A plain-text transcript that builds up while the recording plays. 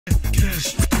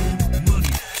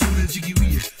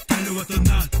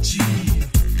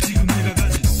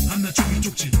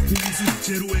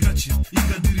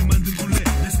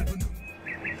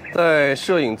在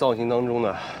摄影造型当中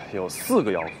呢，有4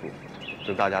个要素，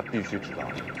是大家必须知道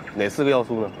的。哪4个要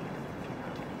素呢？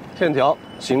线条、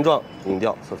形状、影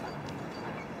调、色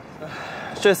彩。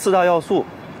这4大要素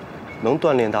能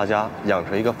锻炼大家养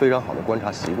成一个非常好的观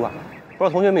察习惯。不知道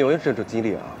同学们有没有这种经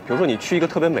历啊？比如说你去一个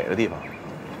特别美的地方，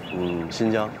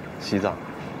新疆、西藏，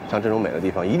像这种美的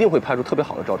地方，一定会拍出特别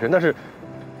好的照片，但是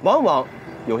往往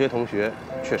有些同学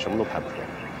却什么都拍不出来，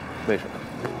为什么？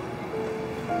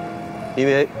因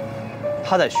为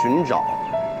他在寻找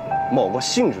某个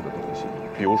性质的东西，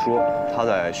比如说他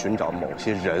在寻找某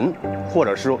些人，或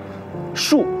者是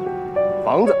树、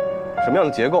房子，什么样的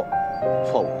结构，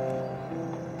错误。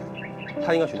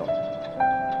他应该寻找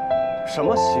什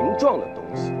么形状的东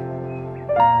西，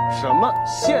什么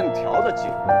线条的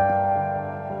景，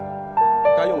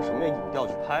该用什么样影调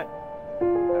去拍。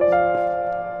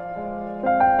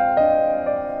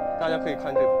大家可以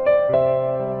看这幅。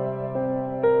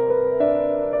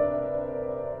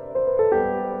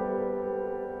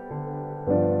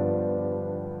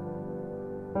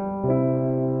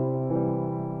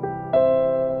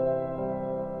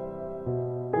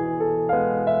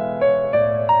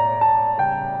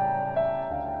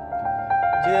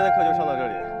今天的课就上到这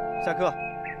里，下课。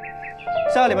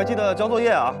下个礼拜记得交作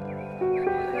业啊。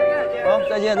好，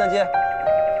再见，再见。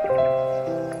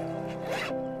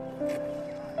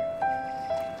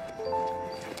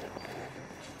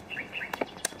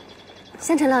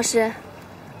向晨老师，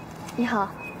你好。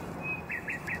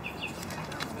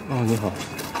哦，你好。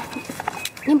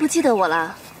您不记得我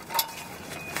了？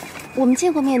我们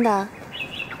见过面的。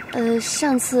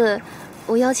上次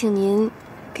我邀请您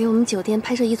给我们酒店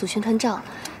拍摄一组宣传照，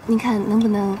您看能不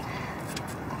能？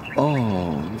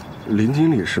哦，林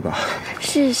经理是吧？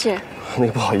是是。那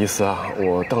个不好意思啊，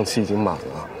我档期已经满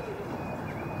了。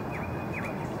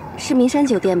是名山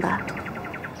酒店吧？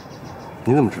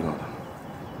你怎么知道的？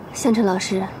向晨老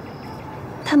师，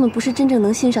他们不是真正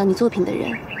能欣赏你作品的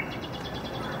人。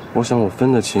我想我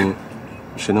分得清，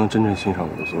谁能真正欣赏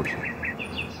我的作品。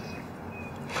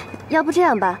要不这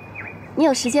样吧，你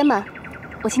有时间吗？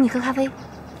我请你喝咖啡。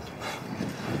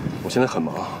我现在很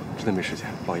忙，真的没时间，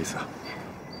不好意思啊。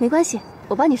没关系，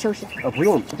我帮你收拾。不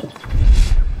用。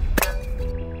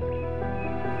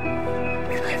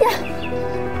呀！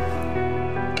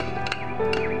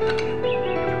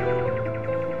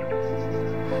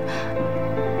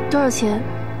多少钱？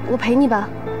我赔你吧。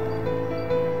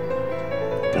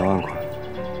2万块。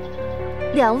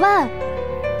2万？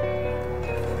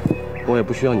我也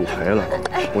不需要你赔了，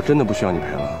我真的不需要你赔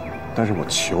了。但是我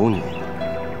求你，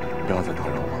不要再打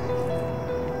扰我了，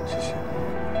谢谢。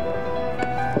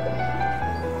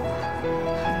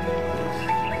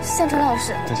向晨老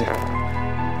师，再见。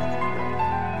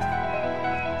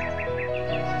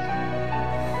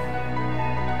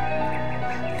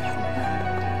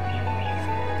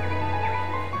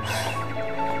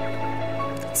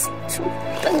这么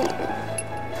笨。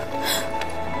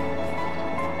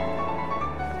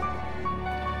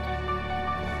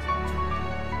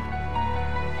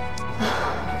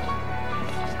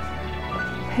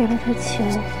赔了他钱，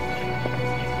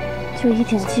就一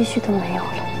点积蓄都没有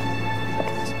了，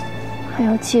还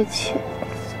要借钱，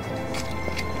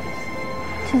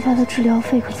这家的治疗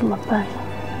费可怎么办呢？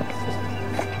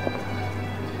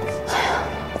哎呀，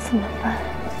怎么办？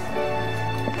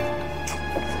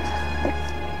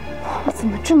我怎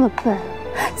么这么笨？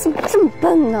怎么这么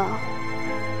笨呢？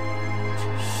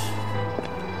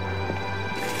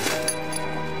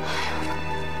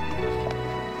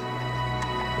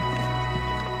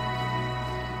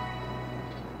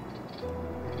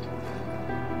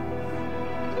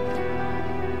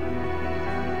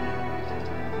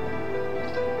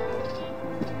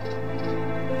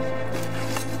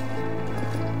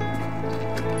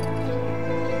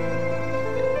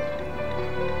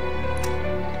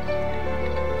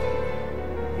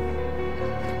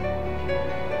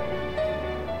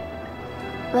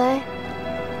喂，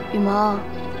羽毛，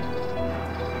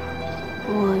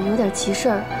我有点急事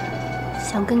儿，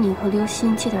想跟你和刘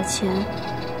鑫借点钱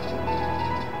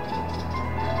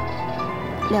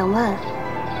，2万，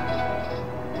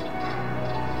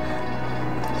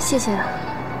谢谢。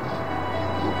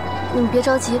你们别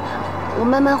着急，我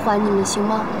慢慢还你们，行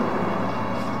吗？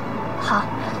好，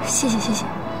谢谢谢谢，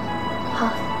好。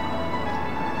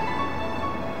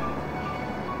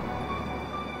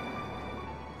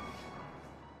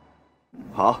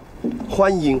好，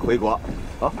欢迎回国。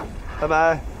好，拜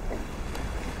拜。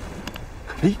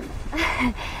咦，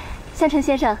向晨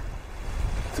先生，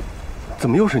怎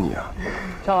么又是你啊？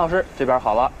向老师，这边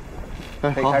好了，可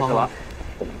以开始了。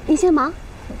你先忙。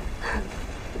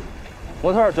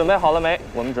模特准备好了没？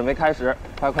我们准备开始，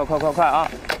快啊！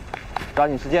抓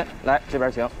紧时间，来这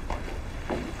边请。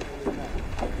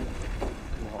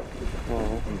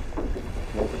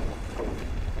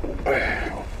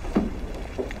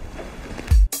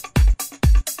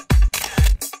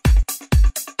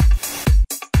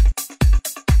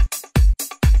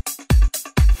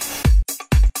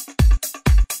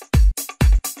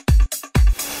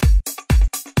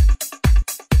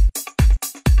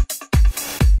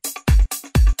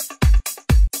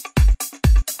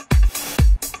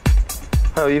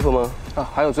还有衣服吗？啊，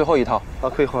还有最后一套啊，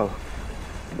可以换了。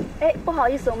哎，不好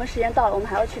意思，我们时间到了，我们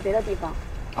还要去别的地方。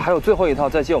还有最后一套，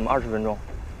再借我们20分钟，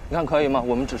你看可以吗？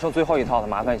我们只剩最后一套了，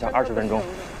麻烦一下20分钟。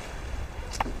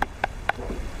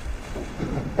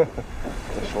再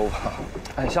收吧。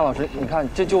哎，向老师，你看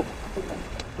这就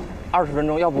20分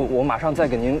钟，要不我马上再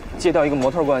给您借调一个模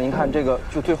特过来，您看这个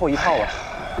就最后一套了，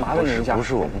麻烦您一下。不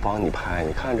是我不帮你拍，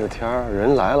你看这天儿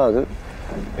人来了，这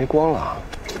没光了。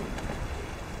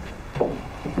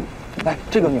来，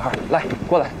这个女孩，来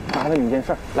过来，麻烦你一件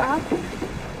事儿，来。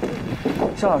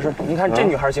向老师，您看这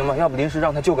女孩行吗？要不临时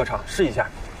让她救个场，试一下。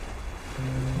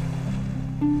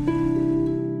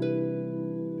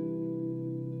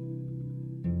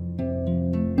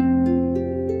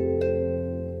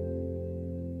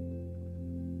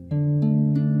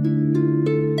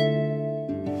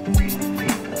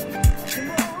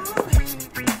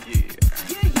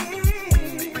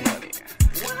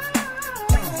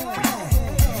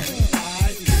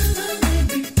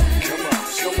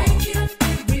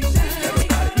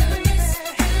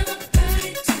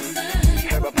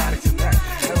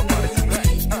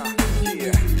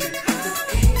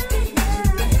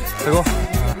大哥，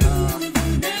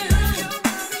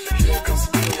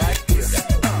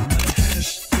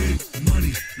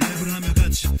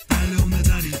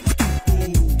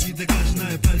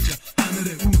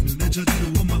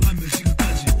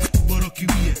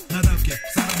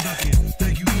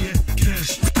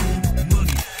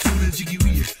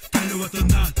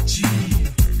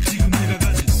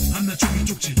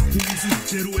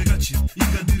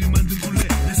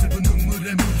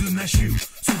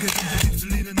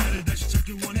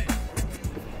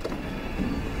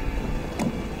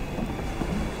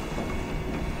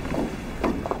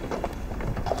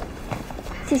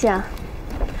谢谢啊，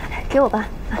给我吧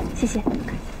啊，谢谢。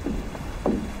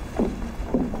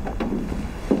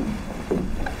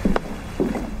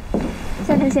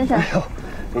夏晨先生，哎呦，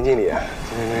林经理，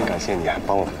今天真是感谢你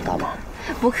帮我大忙。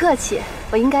不客气，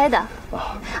我应该的。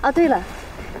啊啊，对了，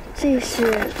这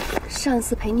是上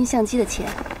次赔您相机的钱。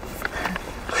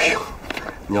哎呦，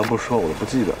你要不说我都不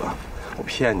记得了，我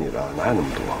骗你的，哪有那么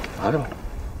多？拿着吧。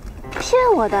骗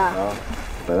我的？啊，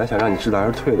本来想让你知难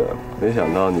而退的，没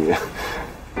想到你。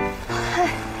嗨，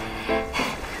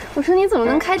我说你怎么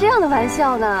能开这样的玩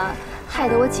笑呢？害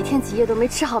得我几天几夜都没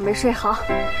吃好没睡好。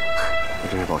我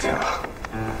真是抱歉啊。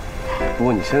不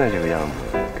过你现在这个样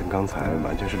子，跟刚才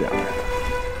完全是两个人。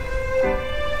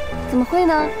怎么会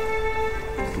呢？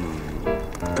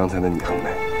刚才的你很美。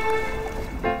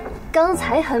刚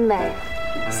才很美，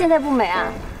现在不美啊？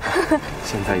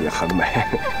现在也很美。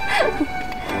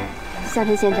夏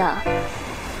晨先生，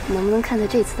能不能看在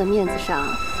这次的面子上，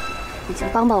你就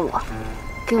帮帮我，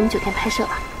给我们酒店拍摄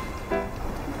吧？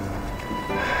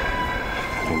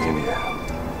林经理，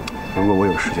如果我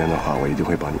有时间的话，我一定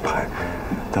会帮你拍，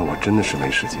但我真的是没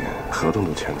时间，合同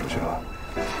都签出去了。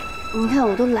你看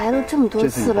我都来了这么多这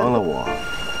次次了，你帮了我，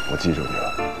我记住你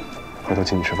了，回头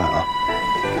请你吃饭啊，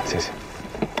谢谢。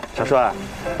小帅，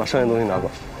把剩下的东西拿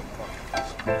走。